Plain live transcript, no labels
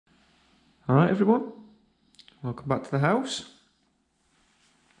Alright everyone, welcome back to the house.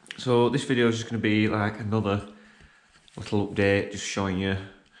 So this video is just going to be like another little update, just showing you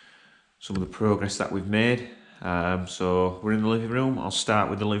some of the progress that we've made. So we're in the living room. I'll start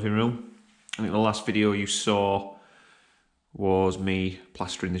with the living room. I think the last video you saw was me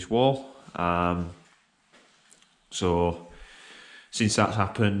plastering this wall. So since that's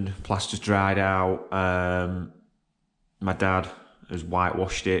happened, plaster's dried out. My dad has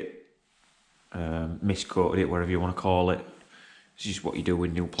whitewashed it, miscoated it, whatever you want to call it. It's just what you do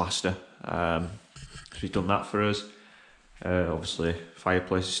with new plaster. So he's done that for us. Obviously,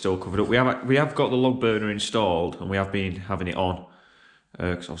 fireplace is still covered up. We have got the log burner installed, and we have been having it on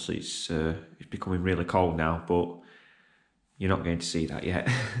because obviously it's becoming really cold now. But you're not going to see that yet.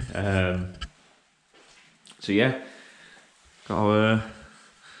 So yeah, got our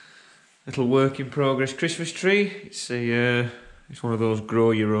little work in progress Christmas tree. It's one of those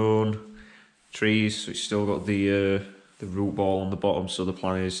grow your own trees. So it's still got the root ball on the bottom. So the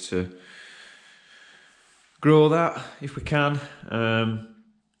plan is to grow that if we can. I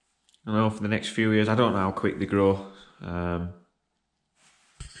know for the next few years, I don't know how quick they grow. But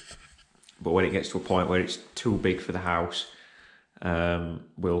when it gets to a point where it's too big for the house,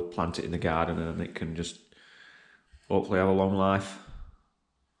 we'll plant it in the garden and it can just hopefully have a long life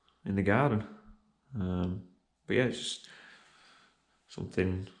in the garden. But yeah, it's just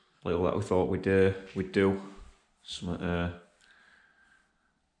something little that we thought we'd do. It's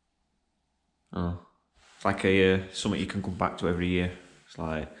like something you can come back to every year. It's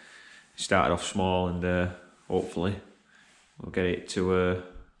like it started off small and hopefully we'll get it to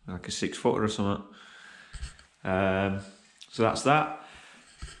like a 6-footer or something. So that's that.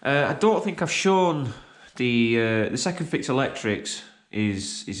 I don't think I've shown the second fix electrics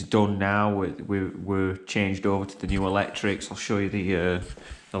is done now. We're changed over to the new electrics. I'll show you the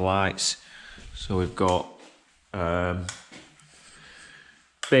lights. So we've got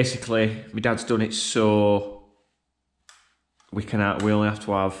basically my dad's done it so we only have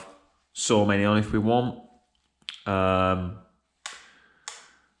to have so many on if we want. I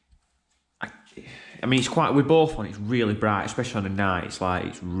mean, it's quite, we both want it's really bright, especially on the night. It's like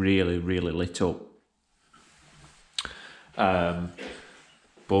it's really lit up. But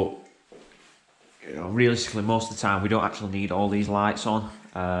you know, realistically, most of the time we don't actually need all these lights on.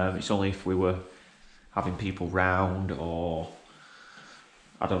 It's only if we were having people round, or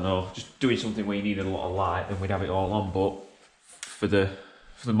I don't know, just doing something where you needed a lot of light, then we'd have it all on. But for the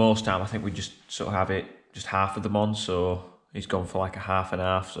most time, I think we just sort of have it just half of them on. So he's gone for like a half and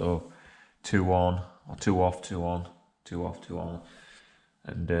half, so 2 on or 2 off, 2 on, 2 off, 2 on,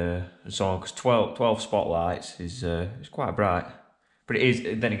 and so on. Because 12 spotlights is quite bright, but it is.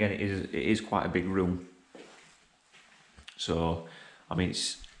 Then again, it is quite a big room. So I mean,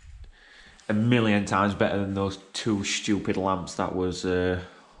 it's a million times better than those 2 stupid lamps that was.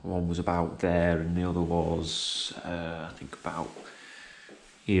 One was about there, and the other was I think about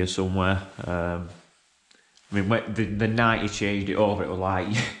here somewhere. I mean, when the night he changed it over, it was like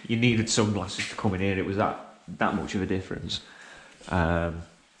you needed sunglasses to come in here. It was that much of a difference. So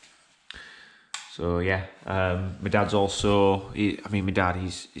yeah, my dad's also. My dad,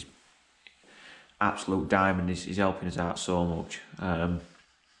 he's absolute diamond. He's helping us out so much.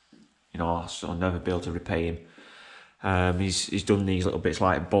 You know, I'll never be able to repay him. He's done these little bits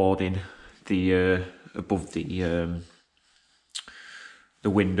like boarding the above the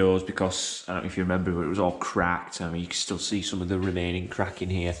windows, because I don't know if you remember, but it was all cracked. I mean, you can still see some of the remaining crack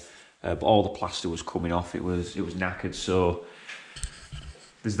in here, but all the plaster was coming off. It was knackered, so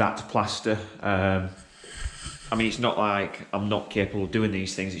there's that to plaster. I mean, it's not like I'm not capable of doing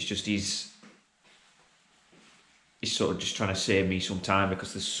these things. It's just he's sort of just trying to save me some time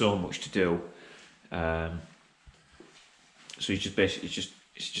because there's so much to do. So he's just basically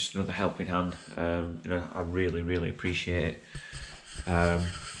it's just another helping hand. You know, I really appreciate it. In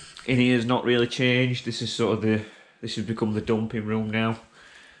here's not really changed. This is sort of this has become the dumping room now.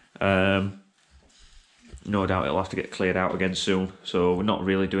 No doubt it'll have to get cleared out again soon. So we're not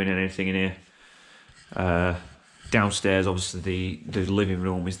really doing anything in here. Downstairs, obviously the living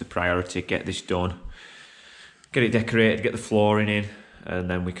room is the priority. Get this done, get it decorated, get the flooring in, and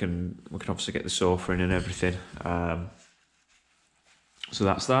then we can obviously get the sofa in and everything. So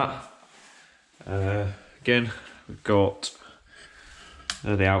that's that. Again, we've got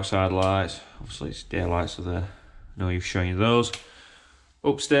the outside lights. Obviously it's daylight, so I know you've shown you those.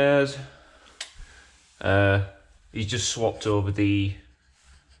 Upstairs, he's just swapped over the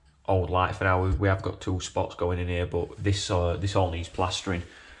old light for now. We have got 2 spots going in here, but this all needs plastering.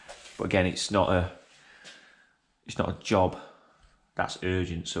 But again, it's not a job that's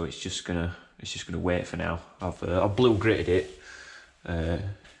urgent, so it's just gonna wait for now. I've blue gritted it.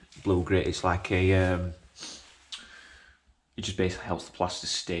 Blue grit, it's like a it just basically helps the plaster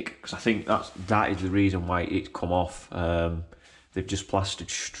stick, because I think that is the reason why it's come off. They've just plastered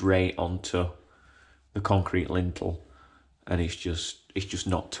straight onto the concrete lintel, and it's just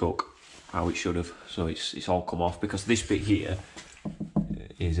not took how it should have. So it's all come off, because this bit here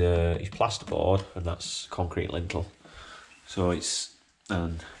is plasterboard and that's concrete lintel. So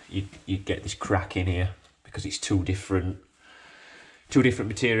and you get this crack in here because it's two different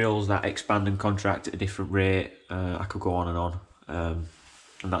materials that expand and contract at a different rate. I could go on and on,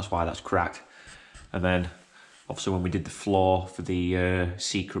 and that's why that's cracked. And then obviously when we did the floor for the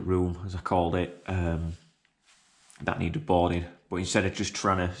secret room, as I called it, that needed boarding. But instead of just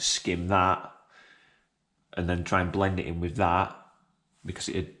trying to skim that and then try and blend it in with that, because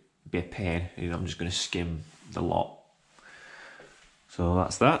it'd be a pain, I'm just going to skim the lot. So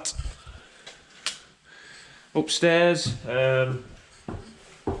that's that. Upstairs, I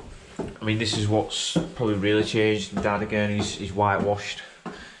mean, this is what's probably really changed. Dad again, he's whitewashed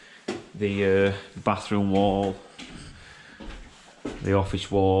the bathroom wall, the office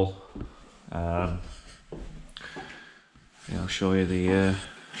wall. I'll show you the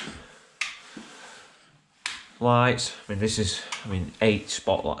lights. I mean, this is 8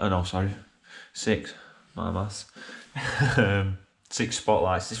 spotlights. Oh no, sorry, 6. My maths. 6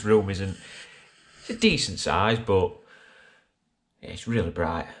 spotlights. This room it's a decent size, but it's really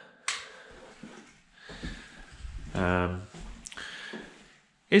bright.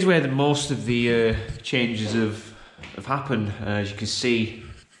 Here's where most of the changes have happened. As you can see,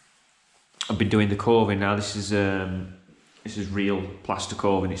 I've been doing the coving now. This is real plaster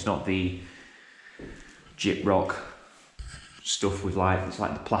coving. It's not the gyp rock stuff with it's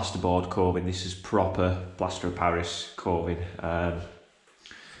like the plasterboard coving. This is proper plaster of Paris coving. I'm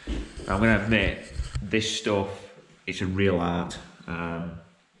going to admit, this stuff, it's a real art.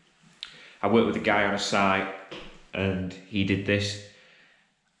 I worked with a guy on a site and he did this,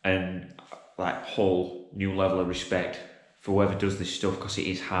 and like whole new level of respect for whoever does this stuff, because it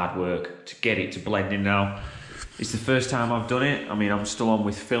is hard work to get it to blend in now. It's the first time I've done it. I mean, I'm still on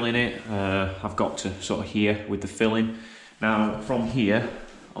with filling it. I've got to sort of here with the filling. Now, from here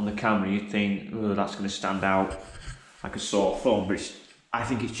on the camera, you'd think, oh, that's going to stand out like a sore thumb, but I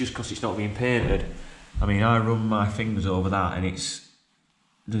think it's just because it's not being painted. I mean, I run my fingers over that and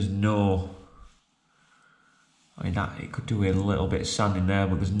there's no, that it could do with a little bit of sand in there,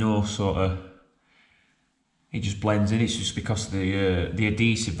 but there's no sort of, it just blends in. It's just because the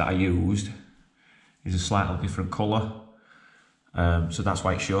adhesive that I used is a slightly different colour, so that's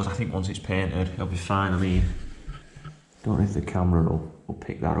why it shows. I think once it's painted, it'll be fine. I mean, don't know if the camera will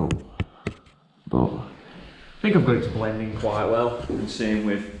pick that up, but I think I've got it to blend in quite well. And same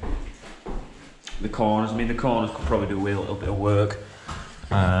with the corners. I mean, the corners could probably do with a little bit of work,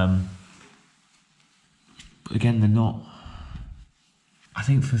 but again, they're not. I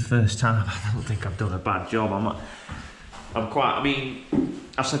think for the first time, I don't think I've done a bad job. I'm quite. I mean,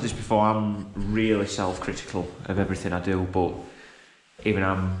 I've said this before. I'm really self-critical of everything I do, but even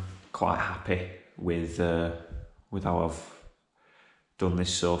I'm quite happy with how I've done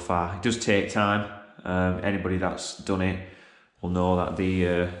this so far. It does take time. Anybody that's done it will know that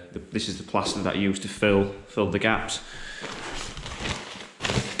this is the plaster that I use to fill the gaps.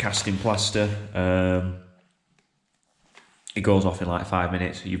 Casting plaster. It goes off in like 5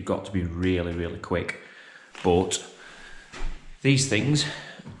 minutes. So you've got to be really, really quick. But these things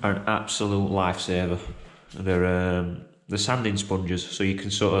are an absolute lifesaver. They're sanding sponges, so you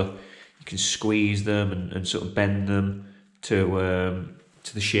can squeeze them and sort of bend them to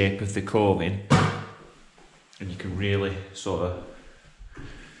the shape of the coving, and you can really sort of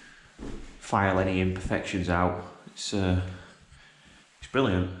file any imperfections out. It's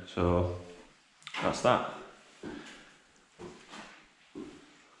brilliant. So that's that.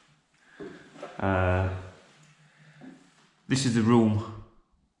 This is the room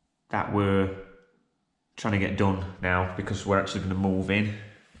that we're trying to get done now, because we're actually going to move in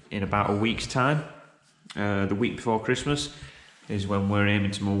about a week's time. The week before Christmas is when we're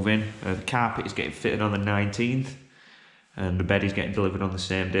aiming to move in. The carpet is getting fitted on the 19th, and the bed is getting delivered on the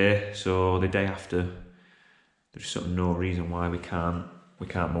same day. So the day after, there's sort of no reason why we can't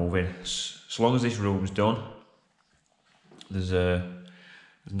move in. So long as this room's done, there's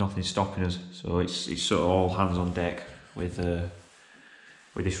nothing stopping us. So it's sort of all hands on deck with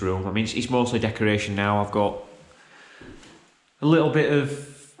this room. I mean, it's mostly decoration now. I've got a little bit of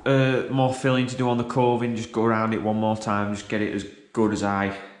more filling to do on the coving, just go around it one more time, just get it as good as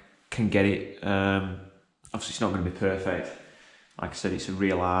I can get it. Obviously it's not going to be perfect, like I said, it's a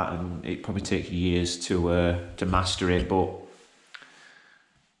real art, and it probably takes years to master it. But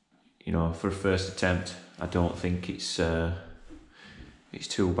you know, for a first attempt, I don't think it's too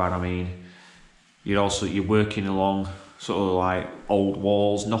bad. I mean, you're working along sort of like old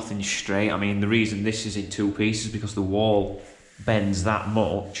walls, nothing straight. I mean, the reason this is in two pieces is because the wall bends that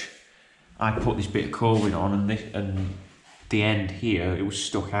much. I put this bit of coving on, and the end here, it was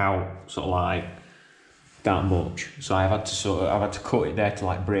stuck out sort of like that much. So I've had to cut it there to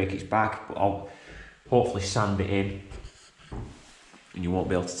like break its back. But I'll hopefully sand it in, and you won't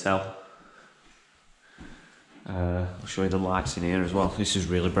be able to tell. I'll show you the lights in here as well. This is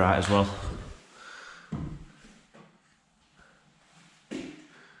really bright as well.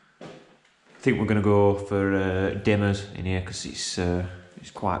 I think we're going to go for dimmers in here because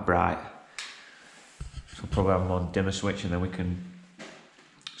it's quite bright. So we'll probably have them on dimmer switch, and then we can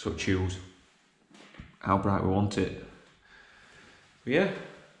sort of choose how bright we want it. But yeah,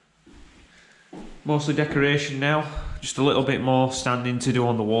 mostly decoration now. Just a little bit more sanding to do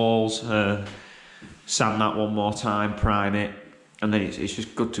on the walls. Sand that one more time, prime it, and then it's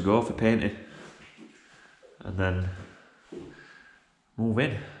just good to go for painting. And then move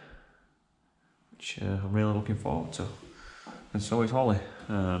in, which I'm really looking forward to. And so is Holly.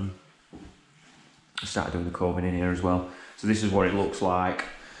 I started doing the coving in here as well. So this is what it looks like.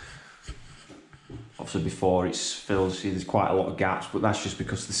 Obviously before it's filled, see there's quite a lot of gaps, but that's just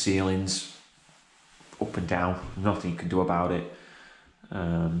because the ceiling's up and down. Nothing you can do about it.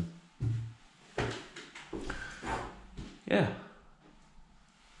 Yeah.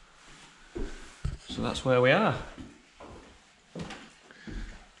 So that's where we are.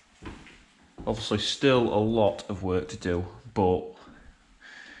 Obviously still a lot of work to do, but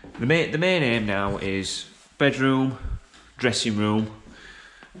the main aim now is bedroom, dressing room,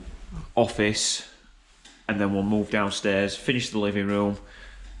 office, and then we'll move downstairs, finish the living room,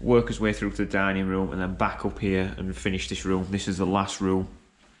 work his way through to the dining room, and then back up here and finish this room. This is the last room.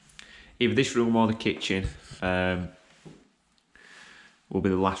 Either this room or the kitchen will be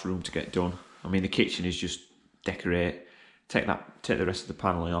the last room to get done. I mean, the kitchen is just decorate, take the rest of the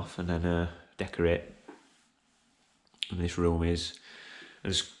paneling off, and then decorate. And this room there's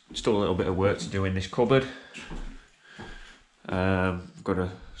still a little bit of work to do in this cupboard. I've got to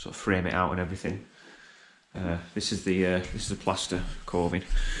sort of frame it out and everything. This is the plaster coving.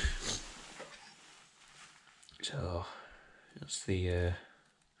 So that's the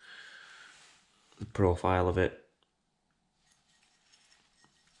profile of it.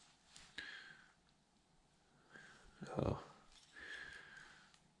 So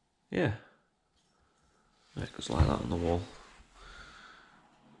yeah, it goes like that on the wall.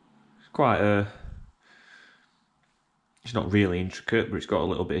 It's quite it's not really intricate, but it's got a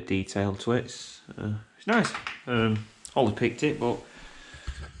little bit of detail to it. It's nice. Holly picked it, but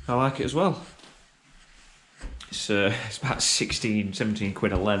I like it as well. It's about 17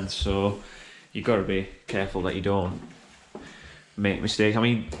 quid a length, so you've got to be careful that you don't make mistakes. I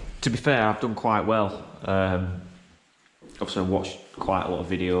mean, to be fair, I've done quite well. Obviously, I've watched quite a lot of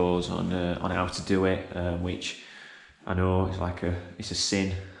videos on how to do it, which I know it's a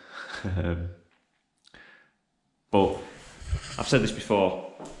sin. But I've said this before.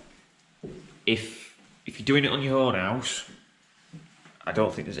 If you're doing it on your own house, I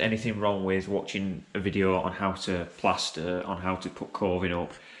don't think there's anything wrong with watching a video on how to plaster, on how to put coving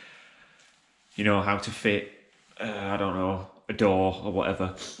up. You know, how to fit, I don't know, a door or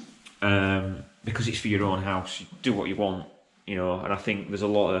whatever. Because it's for your own house, you do what you want, you know. And I think there's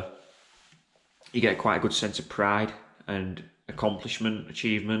you get quite a good sense of pride and accomplishment,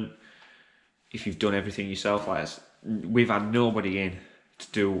 achievement, if you've done everything yourself. Like, we've had nobody in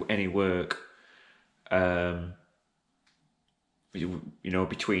to do any work. You know,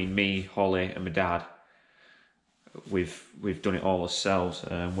 between me, Holly, and my dad, we've done it all ourselves,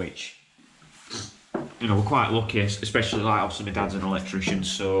 which, you know, we're quite lucky, especially like obviously my dad's an electrician,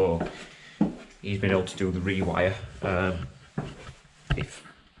 so he's been able to do the rewire. If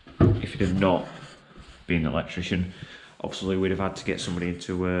he did not be an electrician, obviously we'd have had to get somebody in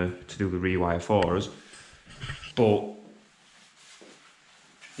to do the rewire for us. But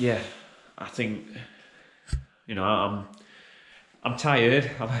yeah, I think, you know, I'm tired.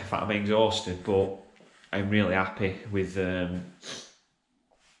 In fact, I'm exhausted, but I'm really happy with how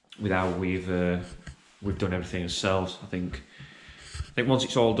we've done everything ourselves. I think once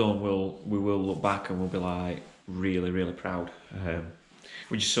it's all done, we will look back and we'll be like really, really proud.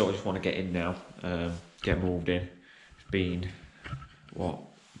 We just sort of just want to get in now, get moved in. It's been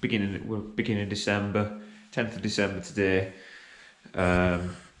beginning of December, 10th of December today.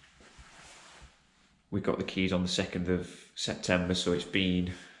 we got the keys on the 2nd of September, so it's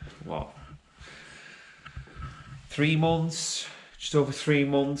been, what, 3 months, just over 3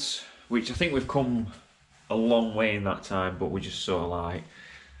 months, which I think we've come a long way in that time, but we're just sort of like,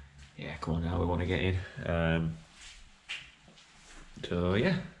 yeah, come on now, we want to get in. So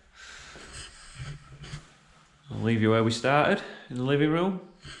yeah, I'll leave you where we started, in the living room.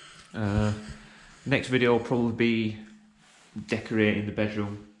 Next video will probably be decorating the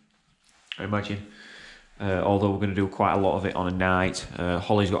bedroom, I imagine. Although we're going to do quite a lot of it on a night.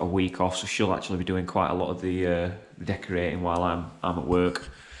 Holly's got a week off, so she'll actually be doing quite a lot of the decorating while I'm at work.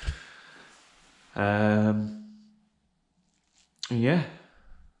 Yeah,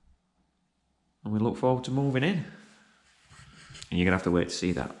 and we look forward to moving in. And you're gonna have to wait to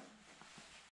see that.